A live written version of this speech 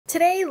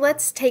Today,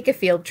 let's take a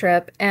field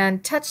trip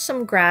and touch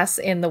some grass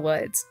in the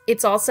woods.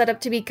 It's all set up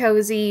to be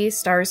cozy,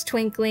 stars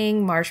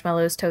twinkling,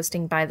 marshmallows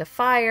toasting by the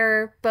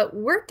fire, but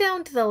we're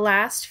down to the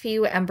last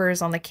few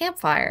embers on the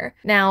campfire.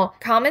 Now,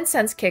 common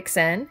sense kicks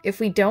in. If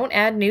we don't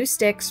add new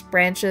sticks,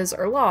 branches,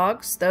 or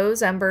logs,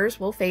 those embers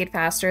will fade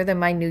faster than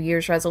my New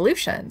Year's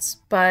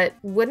resolutions. But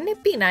wouldn't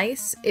it be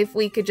nice if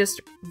we could just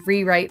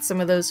rewrite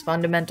some of those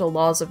fundamental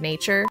laws of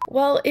nature?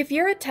 Well, if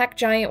you're a tech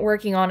giant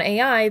working on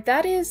AI,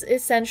 that is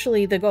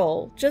essentially the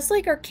goal. Just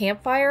like our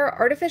campfire,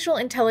 artificial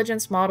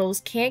intelligence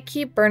models can't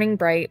keep burning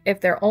bright if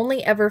they're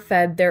only ever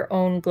fed their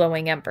own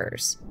glowing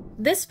embers.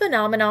 This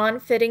phenomenon,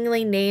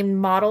 fittingly named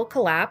model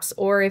collapse,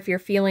 or if you're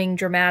feeling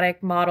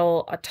dramatic,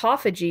 model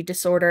autophagy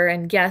disorder,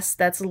 and yes,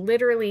 that's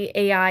literally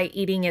AI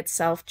eating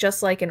itself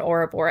just like an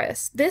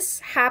Ouroboros.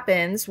 This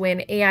happens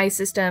when AI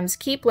systems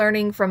keep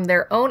learning from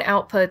their own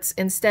outputs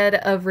instead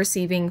of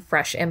receiving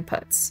fresh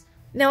inputs.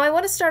 Now, I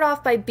want to start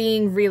off by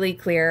being really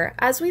clear.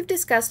 As we've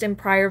discussed in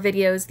prior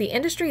videos, the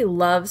industry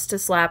loves to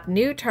slap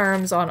new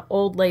terms on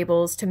old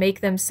labels to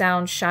make them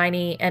sound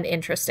shiny and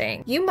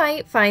interesting. You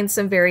might find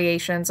some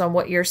variations on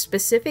what your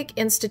specific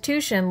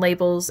institution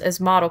labels as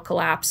model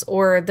collapse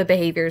or the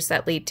behaviors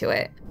that lead to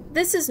it.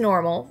 This is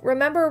normal.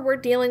 Remember, we're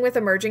dealing with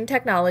emerging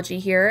technology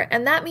here,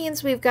 and that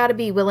means we've got to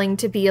be willing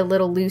to be a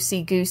little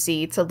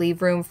loosey-goosey to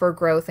leave room for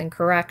growth and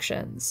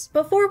corrections.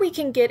 Before we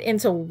can get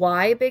into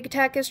why big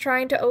tech is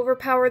trying to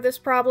overpower this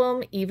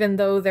problem, even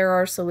though there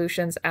are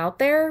solutions out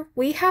there,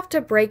 we have to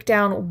break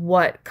down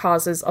what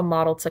causes a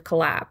model to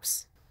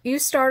collapse. You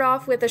start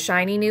off with a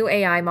shiny new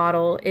AI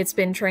model. It's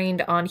been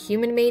trained on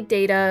human-made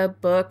data,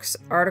 books,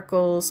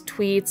 articles,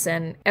 tweets,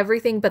 and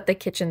everything but the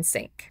kitchen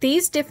sink.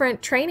 These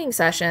different training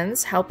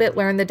sessions help it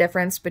learn the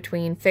difference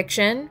between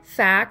fiction,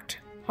 fact,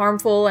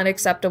 harmful and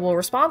acceptable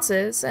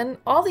responses, and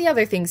all the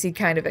other things you'd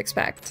kind of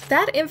expect.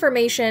 That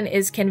information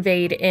is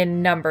conveyed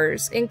in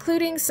numbers,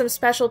 including some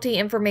specialty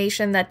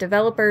information that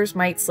developers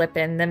might slip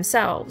in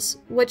themselves.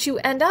 What you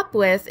end up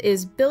with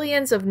is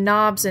billions of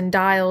knobs and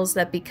dials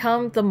that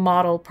become the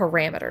model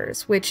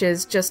parameters, which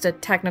is just a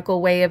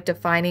technical way of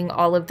defining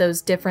all of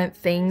those different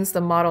things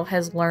the model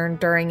has learned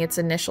during its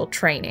initial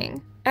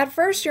training. At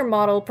first, your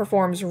model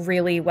performs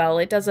really well.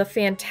 It does a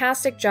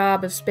fantastic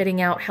job of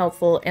spitting out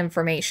helpful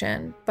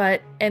information.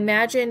 But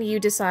imagine you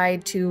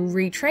decide to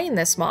retrain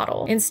this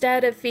model.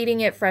 Instead of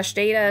feeding it fresh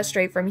data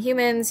straight from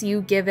humans,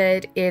 you give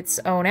it its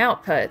own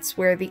outputs,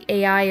 where the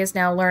AI is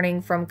now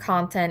learning from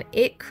content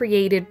it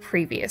created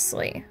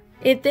previously.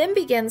 It then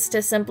begins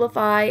to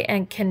simplify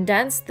and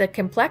condense the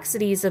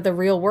complexities of the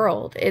real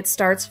world. It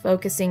starts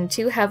focusing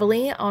too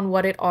heavily on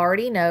what it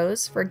already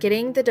knows,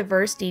 forgetting the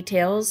diverse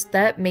details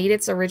that made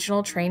its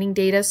original training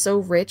data so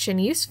rich and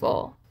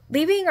useful.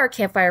 Leaving our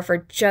campfire for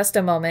just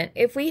a moment,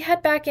 if we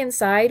head back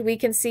inside, we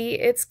can see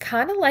it's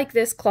kind of like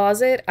this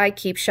closet I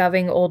keep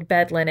shoving old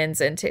bed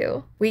linens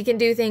into. We can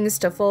do things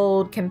to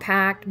fold,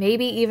 compact,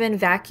 maybe even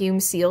vacuum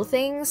seal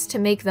things to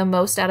make the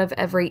most out of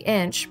every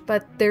inch,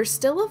 but there's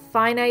still a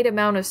finite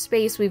amount of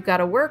space we've got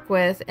to work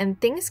with, and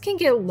things can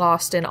get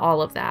lost in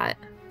all of that.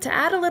 To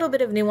add a little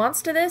bit of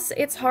nuance to this,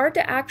 it's hard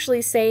to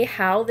actually say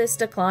how this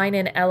decline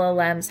in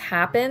LLMs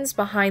happens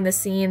behind the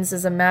scenes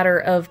as a matter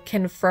of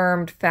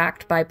confirmed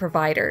fact by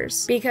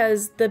providers,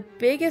 because the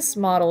biggest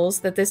models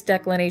that this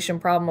declination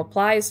problem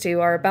applies to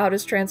are about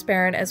as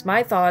transparent as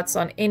my thoughts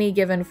on any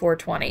given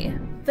 420.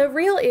 The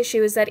real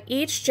issue is that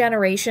each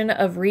generation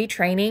of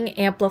retraining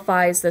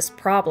amplifies this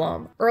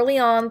problem. Early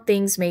on,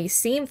 things may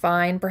seem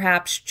fine,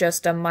 perhaps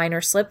just a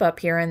minor slip up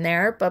here and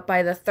there, but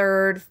by the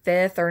third,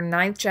 fifth, or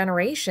ninth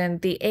generation,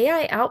 the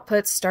AI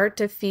outputs start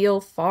to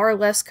feel far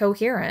less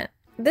coherent.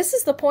 This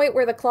is the point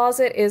where the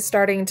closet is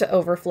starting to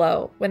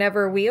overflow.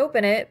 Whenever we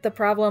open it, the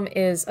problem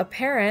is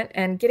apparent,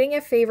 and getting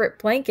a favorite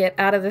blanket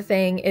out of the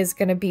thing is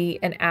going to be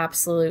an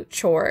absolute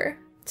chore.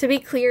 To be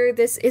clear,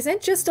 this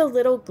isn't just a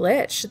little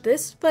glitch.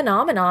 This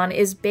phenomenon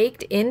is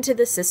baked into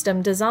the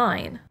system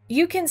design.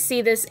 You can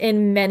see this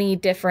in many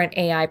different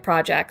AI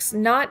projects,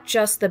 not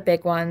just the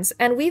big ones,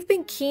 and we've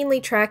been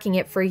keenly tracking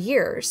it for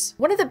years.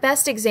 One of the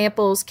best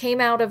examples came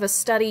out of a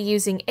study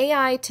using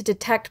AI to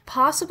detect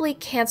possibly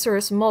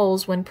cancerous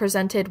moles when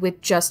presented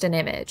with just an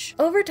image.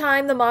 Over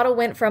time, the model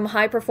went from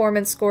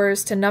high-performance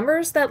scores to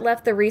numbers that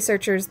left the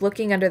researchers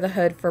looking under the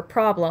hood for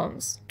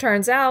problems.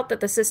 Turns out that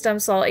the system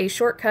saw a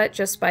shortcut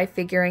just by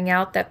figuring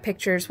out that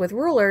pictures with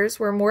rulers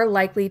were more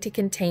likely to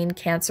contain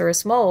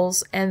cancerous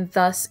moles, and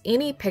thus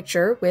any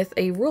picture with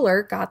a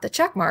ruler got the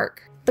check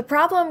mark. The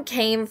problem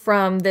came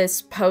from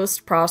this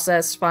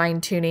post-process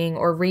fine-tuning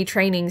or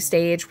retraining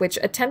stage, which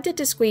attempted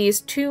to squeeze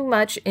too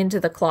much into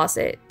the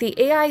closet. The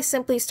AI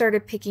simply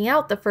started picking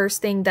out the first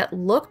thing that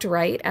looked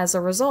right as a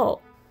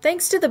result.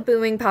 Thanks to the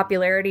booming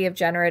popularity of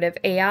generative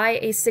AI,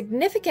 a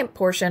significant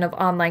portion of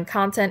online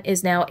content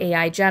is now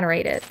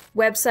AI-generated.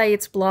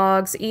 Websites,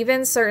 blogs,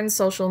 even certain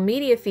social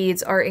media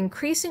feeds are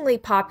increasingly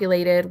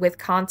populated with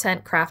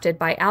content crafted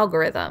by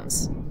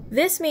algorithms.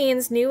 This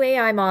means new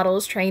AI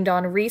models trained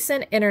on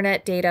recent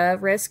internet data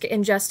risk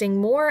ingesting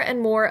more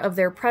and more of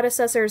their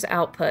predecessors'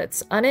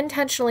 outputs,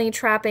 unintentionally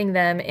trapping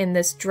them in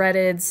this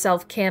dreaded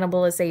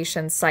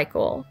self-cannibalization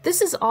cycle.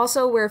 This is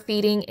also where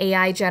feeding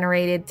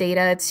AI-generated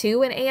data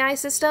to an AI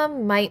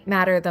system might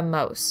matter the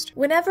most.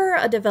 Whenever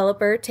a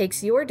developer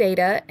takes your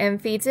data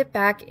and feeds it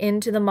back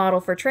into the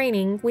model for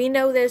training, we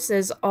know this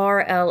as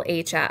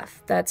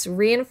RLHF. That's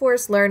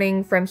reinforced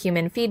learning from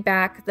human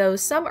feedback, though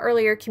some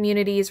earlier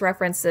communities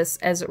reference this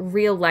as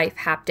real-life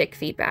haptic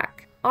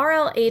feedback.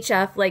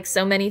 RLHF, like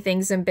so many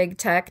things in big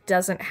tech,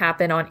 doesn't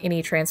happen on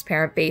any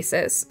transparent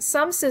basis.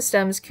 Some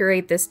systems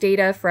curate this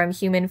data from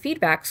human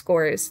feedback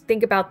scores.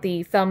 Think about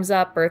the thumbs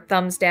up or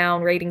thumbs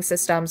down rating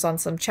systems on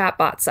some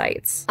chatbot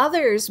sites.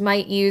 Others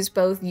might use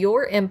both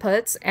your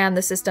inputs and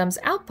the system's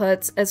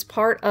outputs as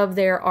part of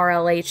their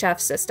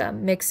RLHF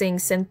system, mixing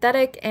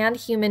synthetic and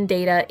human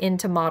data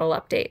into model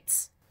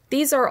updates.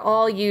 These are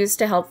all used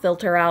to help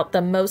filter out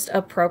the most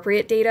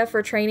appropriate data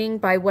for training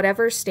by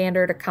whatever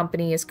standard a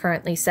company is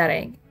currently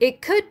setting.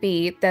 It could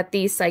be that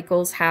these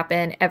cycles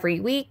happen every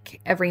week,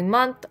 every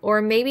month,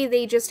 or maybe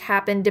they just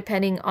happen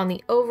depending on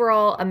the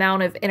overall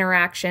amount of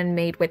interaction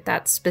made with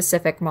that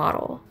specific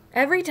model.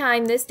 Every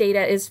time this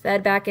data is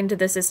fed back into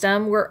the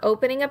system, we're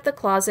opening up the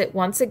closet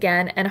once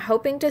again and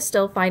hoping to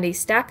still find a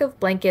stack of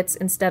blankets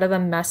instead of a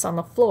mess on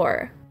the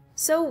floor.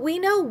 So we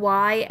know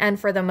why and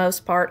for the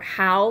most part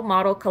how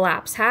model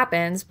collapse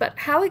happens, but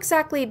how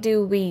exactly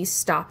do we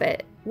stop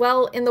it?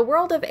 Well, in the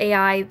world of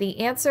AI, the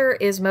answer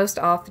is most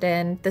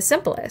often the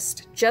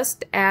simplest.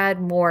 Just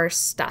add more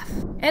stuff.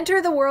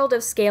 Enter the world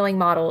of scaling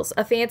models,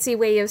 a fancy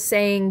way of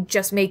saying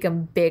just make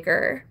them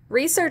bigger.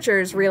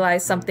 Researchers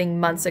realized something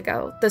months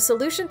ago. The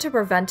solution to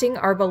preventing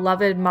our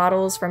beloved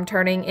models from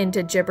turning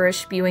into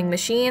gibberish-spewing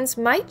machines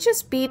might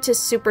just be to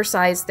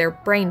supersize their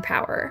brain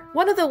power.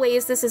 One of the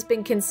ways this has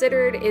been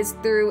considered is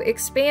through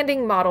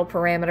expanding model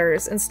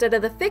parameters instead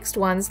of the fixed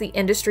ones the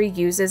industry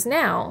uses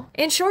now.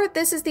 In short,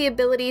 this is the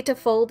ability to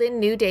fold in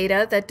new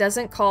data that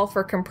doesn't call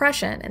for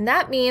compression, and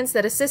that means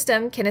that a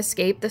system can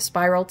escape the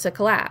spiral to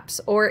collapse,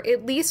 or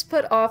at least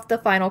put off the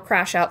final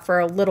crash out for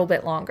a little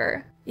bit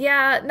longer.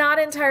 Yeah, not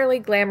entirely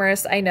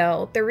glamorous, I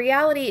know. The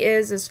reality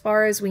is, as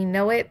far as we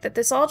know it, that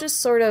this all just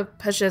sort of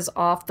pushes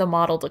off the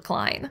model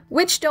decline.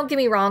 Which, don't get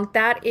me wrong,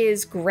 that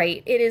is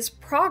great. It is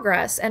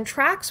progress and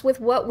tracks with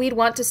what we'd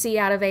want to see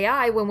out of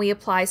AI when we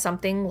apply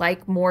something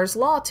like Moore's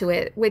Law to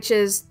it, which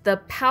is the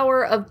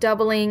power of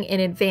doubling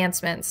in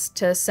advancements,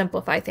 to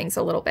simplify things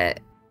a little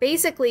bit.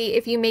 Basically,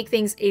 if you make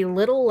things a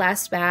little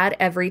less bad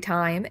every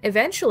time,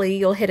 eventually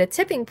you'll hit a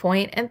tipping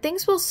point and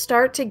things will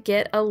start to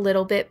get a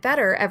little bit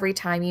better every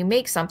time you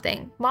make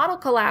something. Model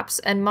collapse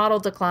and model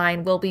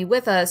decline will be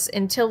with us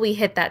until we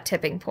hit that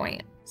tipping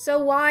point. So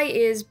why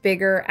is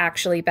bigger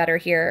actually better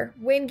here?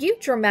 When you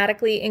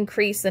dramatically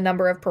increase the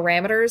number of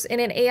parameters in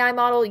an AI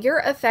model,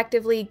 you're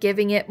effectively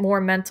giving it more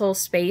mental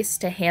space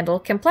to handle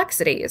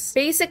complexities.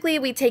 Basically,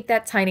 we take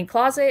that tiny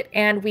closet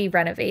and we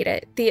renovate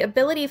it. The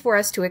ability for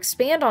us to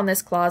expand on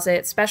this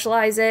closet,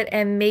 specialize it,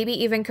 and maybe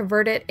even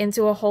convert it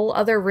into a whole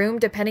other room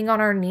depending on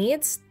our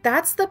needs,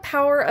 that's the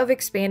power of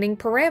expanding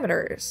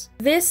parameters.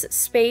 This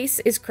space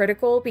is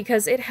critical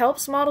because it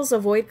helps models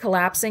avoid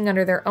collapsing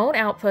under their own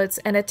outputs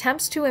and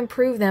attempts to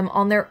improve them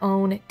on their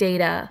own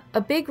data.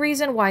 A big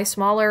reason why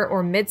smaller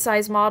or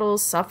mid-sized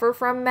models suffer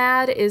from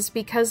MAD is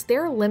because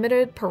their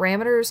limited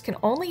parameters can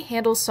only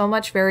handle so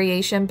much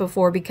variation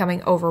before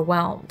becoming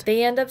overwhelmed.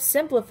 They end up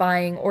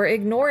simplifying or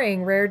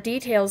ignoring rare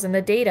details in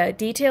the data,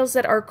 details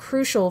that are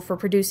crucial for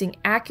producing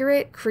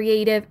accurate,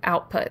 creative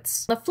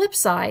outputs. On the flip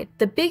side,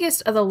 the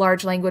biggest of the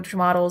large language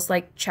models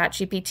like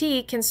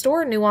ChatGPT can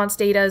store nuanced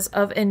data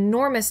of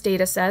enormous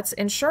datasets,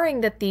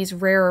 ensuring that these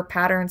rarer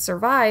patterns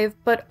survive,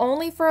 but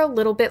only for a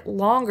little bit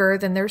longer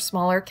than their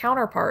smaller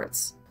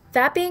counterparts.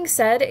 That being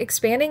said,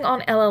 expanding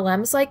on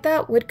LLMs like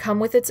that would come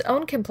with its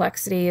own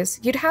complexities.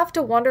 You'd have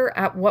to wonder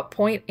at what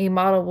point a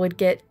model would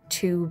get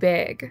too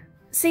big.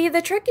 See,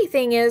 the tricky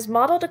thing is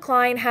model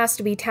decline has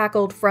to be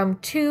tackled from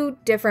two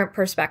different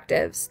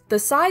perspectives: the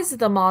size of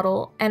the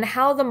model and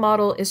how the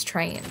model is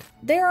trained.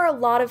 There are a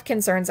lot of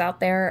concerns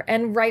out there,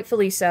 and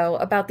rightfully so,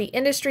 about the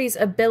industry's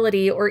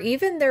ability or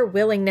even their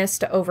willingness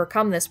to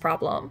overcome this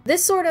problem.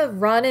 This sort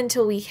of run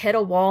until we hit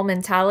a wall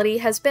mentality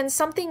has been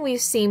something we've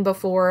seen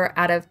before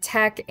out of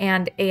tech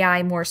and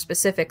AI more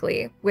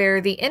specifically, where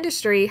the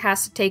industry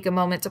has to take a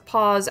moment to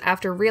pause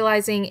after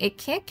realizing it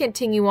can't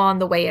continue on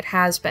the way it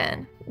has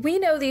been. We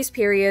know these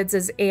periods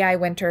as AI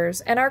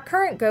winters, and our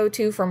current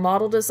go-to for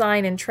model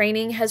design and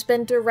training has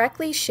been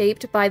directly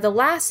shaped by the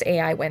last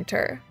AI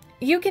winter.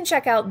 You can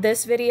check out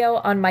this video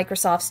on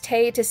Microsoft's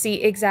Tay to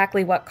see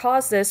exactly what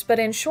caused this, but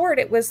in short,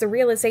 it was the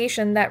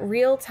realization that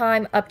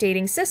real-time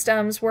updating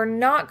systems were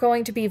not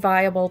going to be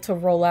viable to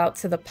roll out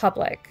to the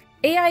public.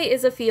 AI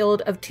is a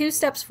field of 2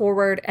 steps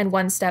forward and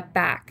 1 step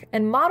back,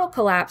 and model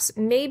collapse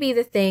may be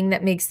the thing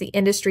that makes the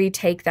industry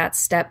take that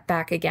step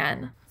back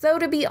again. Though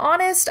to be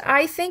honest,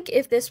 I think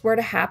if this were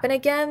to happen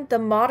again, the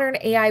modern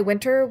AI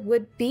winter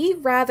would be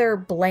rather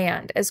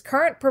bland, as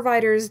current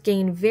providers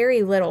gain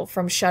very little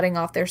from shutting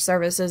off their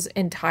services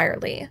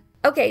entirely.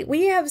 Okay,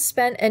 we have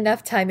spent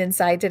enough time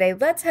inside today.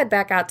 Let's head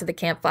back out to the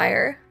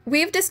campfire.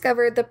 We've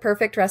discovered the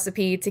perfect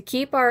recipe to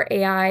keep our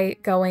AI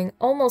going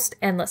almost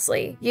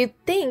endlessly. You'd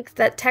think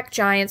that tech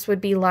giants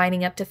would be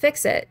lining up to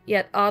fix it,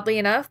 yet oddly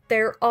enough,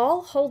 they're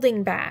all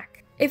holding back.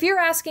 If you're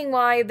asking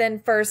why, then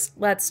first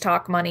let's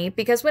talk money,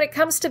 because when it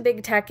comes to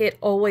big tech, it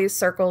always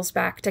circles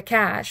back to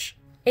cash.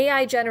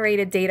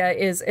 AI-generated data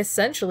is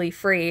essentially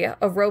free.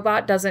 A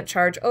robot doesn't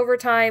charge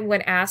overtime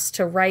when asked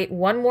to write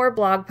one more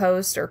blog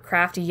post or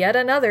craft yet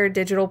another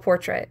digital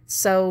portrait.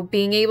 So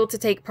being able to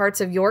take parts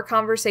of your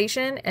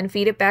conversation and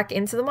feed it back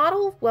into the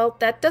model, well,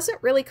 that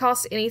doesn't really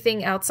cost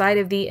anything outside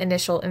of the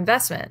initial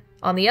investment.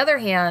 On the other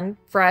hand,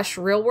 fresh,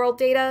 real-world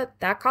data,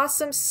 that costs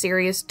some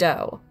serious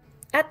dough.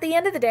 At the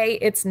end of the day,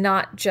 it's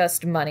not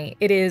just money,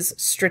 it is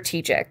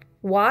strategic.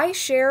 Why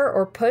share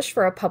or push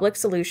for a public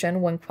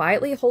solution when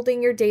quietly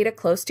holding your data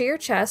close to your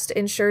chest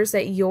ensures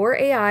that your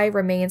AI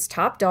remains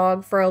top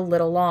dog for a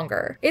little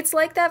longer? It's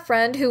like that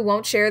friend who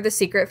won't share the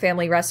secret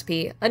family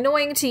recipe.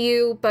 Annoying to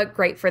you, but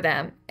great for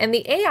them. And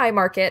the AI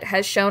market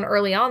has shown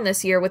early on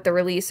this year with the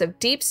release of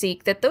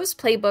DeepSeek that those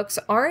playbooks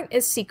aren't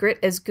as secret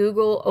as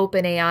Google,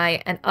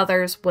 OpenAI, and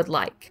others would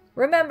like.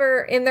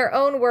 Remember, in their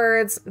own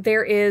words,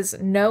 there is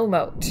no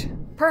moat.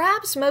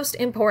 Perhaps most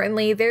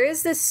importantly, there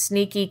is this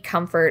sneaky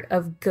comfort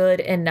of good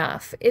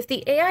enough. If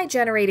the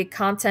AI-generated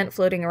content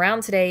floating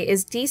around today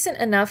is decent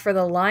enough for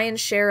the lion's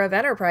share of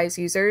enterprise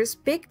users,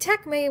 big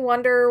tech may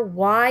wonder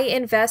why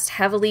invest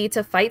heavily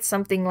to fight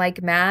something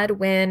like MAD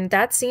when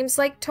that seems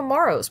like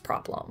tomorrow's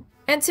problem.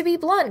 And to be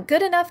blunt,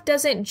 good enough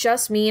doesn't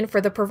just mean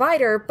for the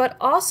provider, but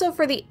also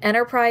for the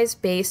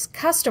enterprise-based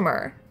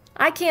customer.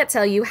 I can't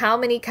tell you how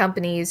many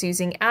companies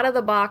using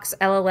out-of-the-box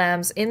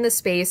LLMs in the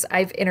space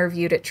I've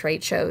interviewed at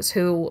trade shows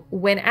who,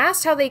 when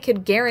asked how they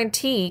could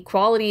guarantee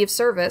quality of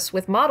service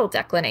with model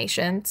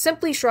declination,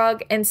 simply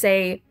shrug and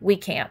say, "We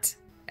can't."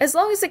 As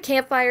long as the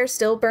campfire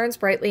still burns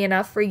brightly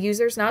enough for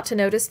users not to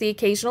notice the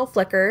occasional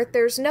flicker,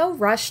 there's no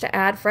rush to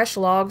add fresh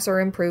logs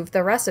or improve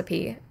the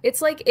recipe. It's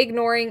like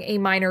ignoring a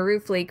minor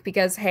roof leak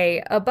because,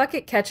 hey, a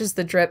bucket catches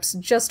the drips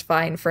just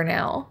fine for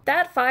now.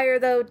 That fire,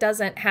 though,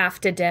 doesn't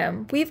have to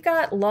dim. We've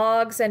got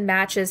logs and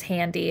matches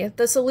handy.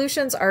 The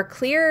solutions are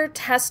clear,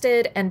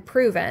 tested, and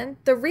proven.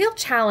 The real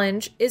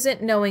challenge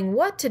isn't knowing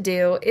what to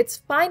do,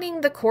 it's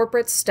finding the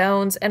corporate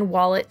stones and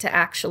wallet to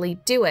actually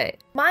do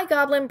it. My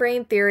goblin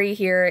brain theory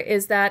here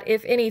is that,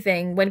 if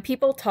anything, when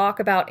people talk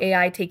about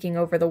AI taking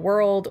over the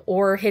world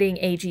or hitting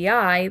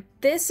AGI,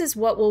 this is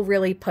what will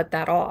really put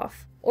that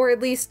off. Or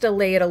at least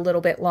delay it a little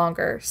bit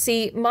longer.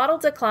 See, model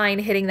decline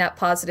hitting that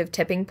positive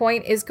tipping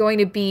point is going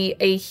to be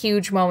a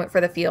huge moment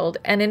for the field,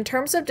 and in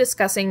terms of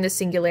discussing the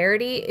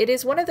singularity, it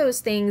is one of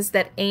those things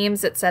that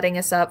aims at setting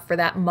us up for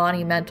that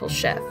monumental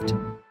shift.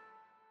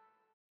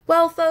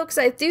 Well, folks,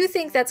 I do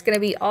think that's going to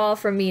be all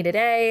from me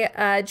today.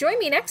 Join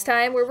me next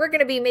time where we're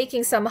going to be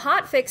making some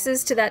hot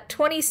fixes to that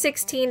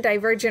 2016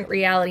 Divergent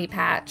Reality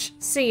patch.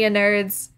 See ya, nerds!